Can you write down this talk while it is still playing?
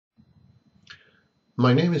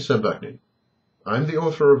My name is Sam Backney. I'm the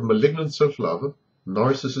author of Malignant Self-Love,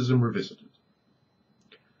 Narcissism Revisited.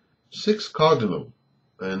 6 cardinal,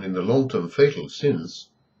 and in the long term fatal sins,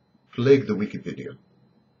 plague the Wikipedia.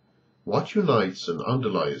 What unites and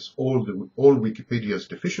underlies all Wikipedia's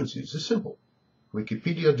deficiencies is simple.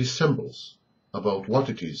 Wikipedia dissembles about what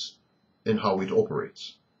it is and how it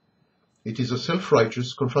operates. It is a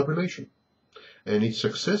self-righteous confabulation, and its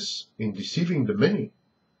success in deceiving the many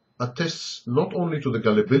attests not only to the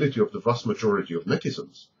gullibility of the vast majority of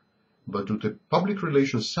netizens, but to the public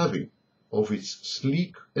relations savvy of its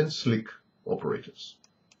sleek and slick operators.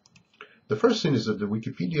 The first thing is that the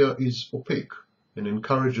Wikipedia is opaque and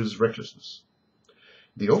encourages recklessness.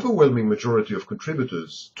 The overwhelming majority of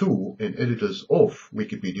contributors to and editors of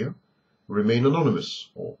Wikipedia remain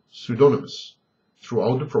anonymous or pseudonymous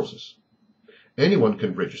throughout the process. Anyone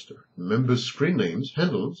can register. Members' screen names,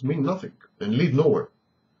 handles mean nothing and lead nowhere.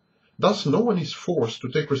 Thus, no one is forced to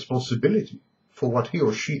take responsibility for what he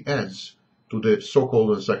or she adds to the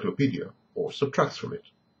so-called encyclopedia or subtracts from it.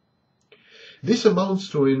 This amounts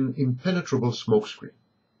to an impenetrable smokescreen.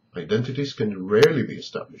 Identities can rarely be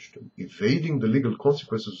established, and evading the legal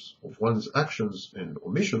consequences of one's actions and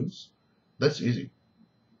omissions, that's easy.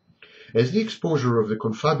 As the exposure of the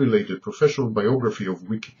confabulated professional biography of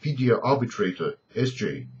Wikipedia arbitrator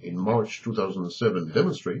S.J. in March 2007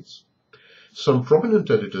 demonstrates, some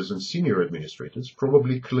prominent editors and senior administrators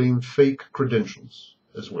probably claim fake credentials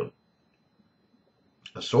as well.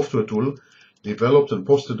 A software tool developed and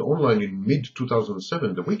posted online in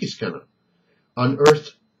mid-2007, the Wikiscanner,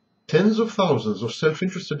 unearthed tens of thousands of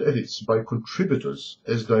self-interested edits by contributors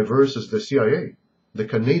as diverse as the CIA, the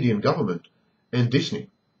Canadian government, and Disney.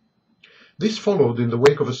 This followed in the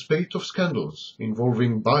wake of a spate of scandals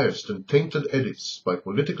involving biased and tainted edits by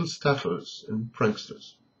political staffers and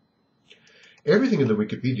pranksters. Everything in the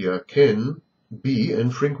Wikipedia can be,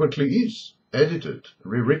 and frequently is, edited,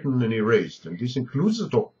 rewritten, and erased, and this includes the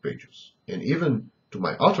doc pages, and even, to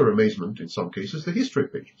my utter amazement, in some cases, the history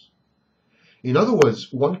pages. In other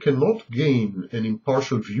words, one cannot gain an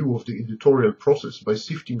impartial view of the editorial process by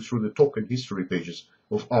sifting through the talk and history pages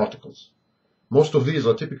of articles. Most of these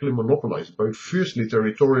are typically monopolized by fiercely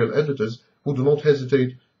territorial editors who do not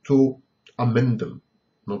hesitate to amend them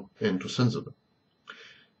and to censor them.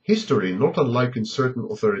 History, not unlike in certain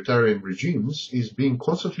authoritarian regimes, is being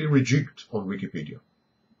constantly rejigged on Wikipedia.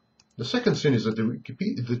 The second sin is that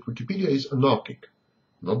Wikipedia is anarchic,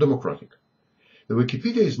 not democratic. The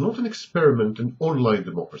Wikipedia is not an experiment in online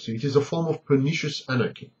democracy, it is a form of pernicious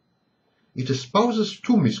anarchy. It espouses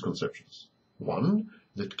two misconceptions. One,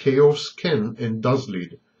 that chaos can and does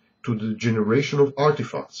lead to the generation of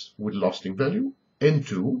artifacts with lasting value, and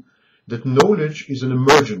two, that knowledge is an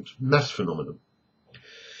emergent mass phenomenon.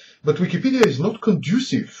 But Wikipedia is not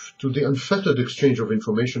conducive to the unfettered exchange of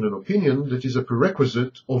information and opinion that is a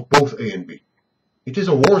prerequisite of both A and B. It is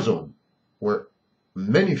a war zone where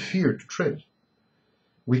many fear to tread.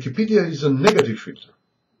 Wikipedia is a negative filter.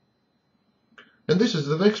 And this is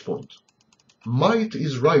the next point. Might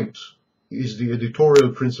is right is the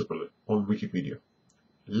editorial principle on Wikipedia.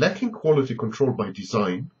 Lacking quality control by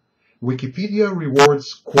design, Wikipedia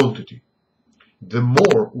rewards quantity. The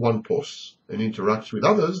more one posts and interacts with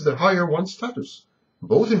others, the higher one's status,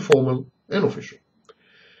 both informal and official.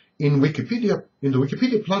 In the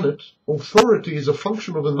Wikipedia planet, authority is a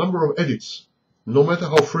function of the number of edits, no matter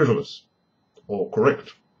how frivolous or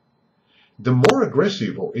correct. The more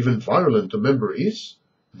aggressive or even violent a member is,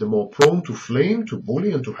 the more prone to flame, to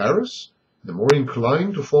bully, and to harass, the more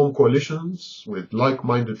inclined to form coalitions with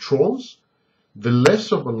like-minded trolls, the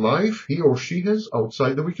less of a life he or she has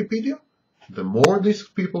outside the Wikipedia, the more these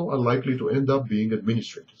people are likely to end up being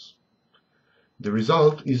administrators. The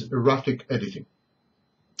result is erratic editing.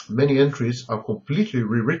 Many entries are completely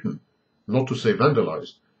rewritten, not to say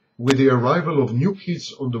vandalized, with the arrival of new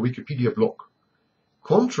kids on the Wikipedia blog.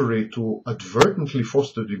 Contrary to advertently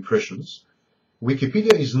fostered impressions,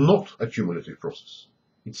 Wikipedia is not a cumulative process.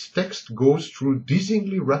 Its text goes through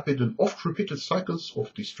dizzyingly rapid and oft-repeated cycles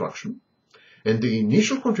of destruction, and the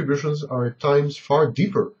initial contributions are at times far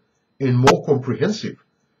deeper and more comprehensive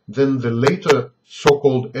than the later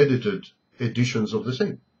so-called edited editions of the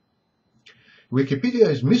same. Wikipedia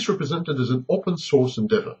is misrepresented as an open source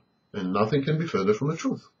endeavor, and nothing can be further from the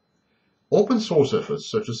truth. Open source efforts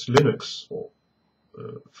such as Linux or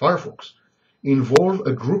Firefox involve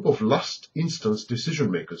a group of last instance decision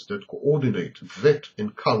makers that coordinate, vet,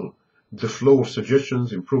 and cull the flow of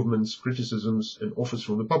suggestions, improvements, criticisms, and offers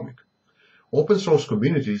from the public. Open source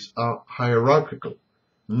communities are hierarchical,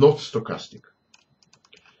 not stochastic.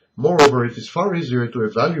 Moreover, it is far easier to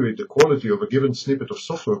evaluate the quality of a given snippet of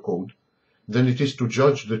software code than it is to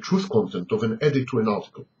judge the truth content of an edit to an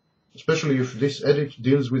article, especially if this edit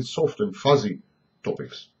deals with soft and fuzzy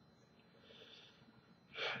topics.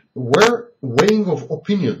 Where weighing of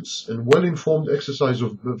opinions and well-informed exercise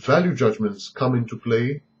of value judgments come into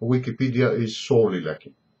play, Wikipedia is sorely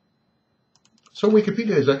lacking. So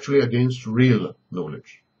Wikipedia is actually against real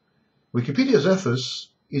knowledge. Wikipedia's ethos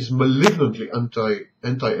is malignantly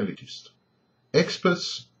anti-elitist.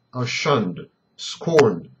 Experts are shunned,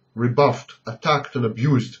 scorned, rebuffed, attacked and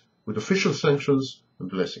abused with official sanctions and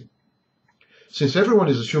blessing. Since everyone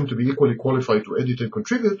is assumed to be equally qualified to edit and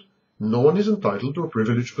contribute, no one is entitled to a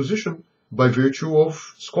privileged position by virtue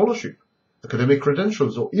of scholarship, academic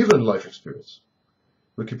credentials, or even life experience.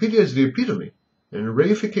 Wikipedia is the epitome and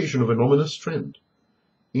reification of an ominous trend.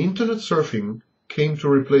 Internet surfing came to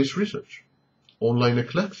replace research. Online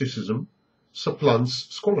eclecticism supplants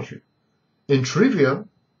scholarship. And trivia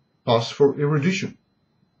pass for erudition.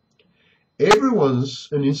 Everyone's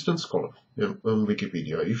an instant scholar on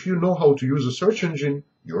Wikipedia. If you know how to use a search engine,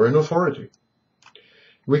 you're an authority.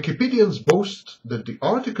 Wikipedians boast that the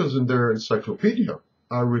articles in their encyclopedia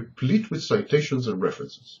are replete with citations and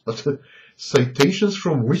references. But citations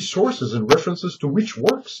from which sources and references to which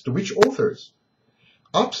works, to which authors?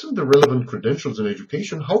 Absent the relevant credentials and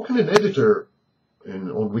education, how can an editor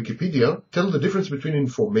on Wikipedia tell the difference between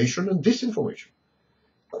information and disinformation,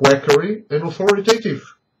 quackery and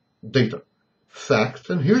authoritative data, fact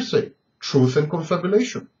and hearsay, truth and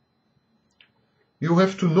confabulation? You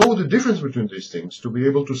have to know the difference between these things to be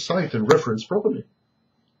able to cite and reference properly.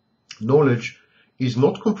 Knowledge is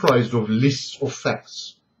not comprised of lists of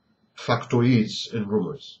facts, factoids and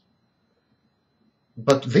rumors.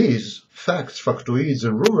 But these facts, factoids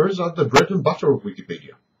and rumors are the bread and butter of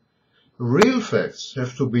Wikipedia. Real facts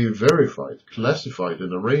have to be verified, classified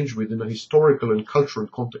and arranged within a historical and cultural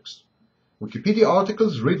context. Wikipedia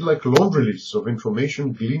articles read like laundry lists of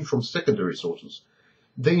information gleaned from secondary sources.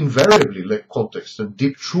 They invariably lack context and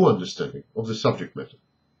deep true understanding of the subject matter.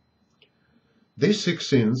 These 6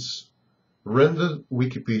 sins render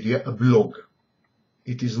Wikipedia a blog.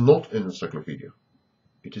 It is not an encyclopedia.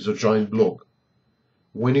 It is a giant blog.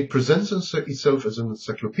 When it presents itself as an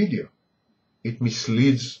encyclopedia, it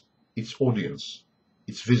misleads its audience,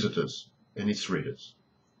 its visitors, and its readers.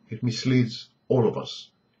 It misleads all of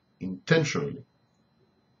us, intentionally.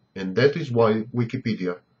 And that is why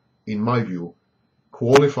Wikipedia, in my view,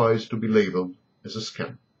 qualifies to be labeled as a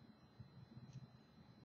scam.